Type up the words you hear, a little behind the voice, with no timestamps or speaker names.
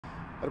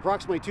At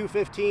approximately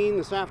 2:15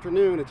 this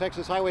afternoon, a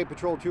Texas Highway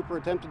Patrol trooper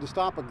attempted to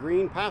stop a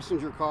green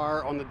passenger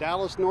car on the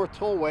Dallas North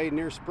Tollway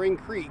near Spring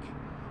Creek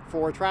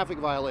for a traffic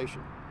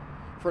violation.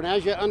 For an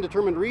as yet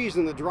undetermined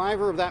reason, the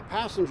driver of that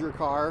passenger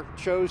car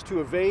chose to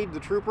evade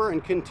the trooper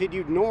and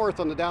continued north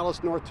on the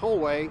Dallas North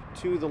Tollway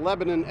to the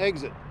Lebanon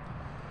exit.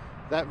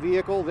 That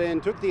vehicle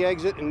then took the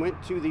exit and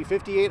went to the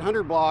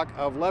 5800 block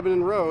of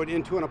Lebanon Road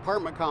into an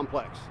apartment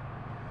complex.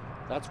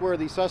 That's where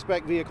the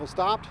suspect vehicle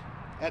stopped.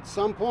 At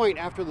some point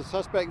after the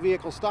suspect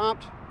vehicle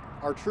stopped,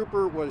 our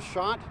trooper was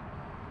shot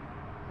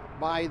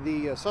by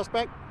the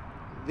suspect.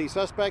 The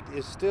suspect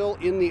is still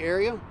in the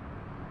area.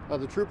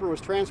 The trooper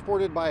was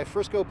transported by a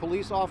Frisco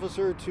police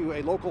officer to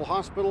a local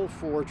hospital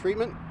for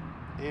treatment,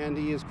 and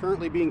he is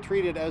currently being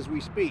treated as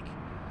we speak.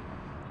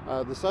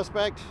 The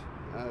suspect,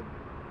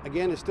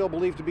 again, is still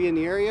believed to be in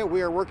the area.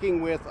 We are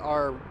working with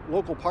our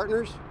local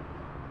partners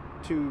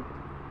to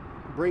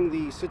bring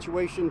the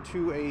situation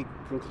to a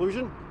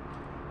conclusion.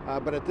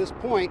 But at this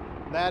point,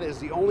 that is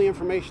the only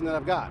information that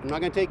I've got. I'm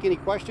not going to take any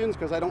questions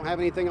because I don't have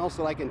anything else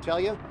that I can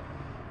tell you.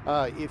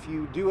 If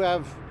you do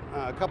have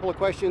a couple of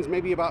questions,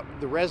 maybe about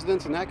the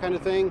residents and that kind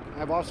of thing, I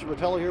have Officer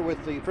Rotello here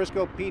with the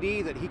Frisco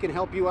PD that he can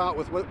help you out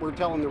with what we're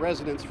telling the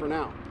residents for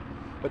now.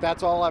 But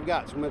that's all I've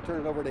got, so I'm going to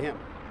turn it over to him.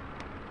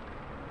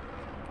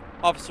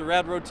 Officer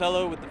Rad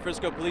Rotello with the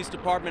Frisco Police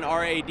Department,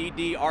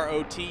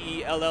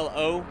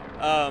 RADDROTELLO.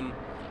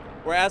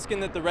 We're asking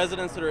that the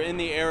residents that are in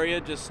the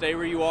area just stay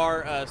where you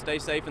are, stay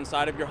safe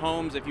inside of your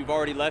homes. If you've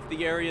already left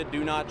the area,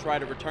 do not try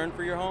to return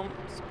for your homes.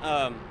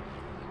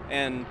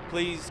 And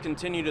please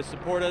continue to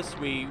support us.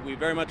 We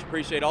very much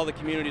appreciate all the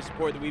community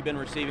support that we've been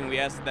receiving. We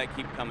ask that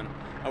keep coming.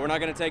 We're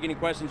not going to take any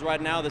questions right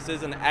now. This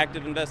is an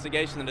active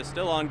investigation that is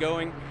still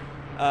ongoing,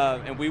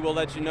 and we will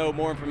let you know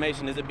more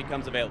information as it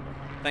becomes available.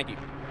 Thank you.